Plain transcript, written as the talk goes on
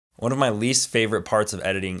One of my least favorite parts of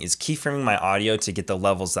editing is keyframing my audio to get the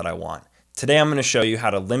levels that I want. Today I'm going to show you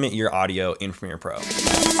how to limit your audio in Premiere Pro.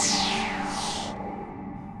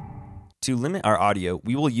 To limit our audio,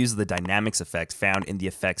 we will use the dynamics effect found in the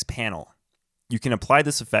effects panel. You can apply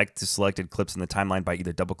this effect to selected clips in the timeline by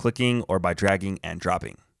either double-clicking or by dragging and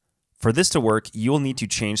dropping. For this to work, you will need to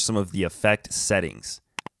change some of the effect settings.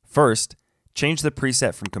 First, change the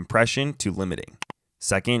preset from compression to limiting.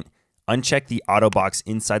 Second, uncheck the auto box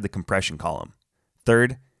inside the compression column.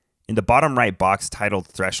 Third, in the bottom right box titled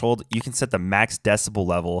Threshold, you can set the max decibel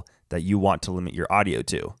level that you want to limit your audio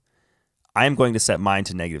to. I am going to set mine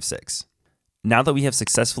to -6. Now that we have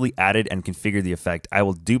successfully added and configured the effect, I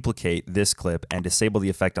will duplicate this clip and disable the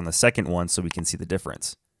effect on the second one so we can see the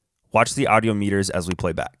difference. Watch the audio meters as we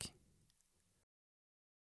play back.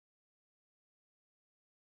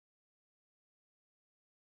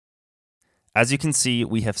 As you can see,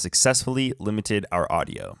 we have successfully limited our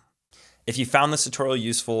audio. If you found this tutorial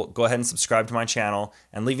useful, go ahead and subscribe to my channel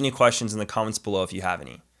and leave any questions in the comments below if you have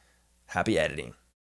any. Happy editing.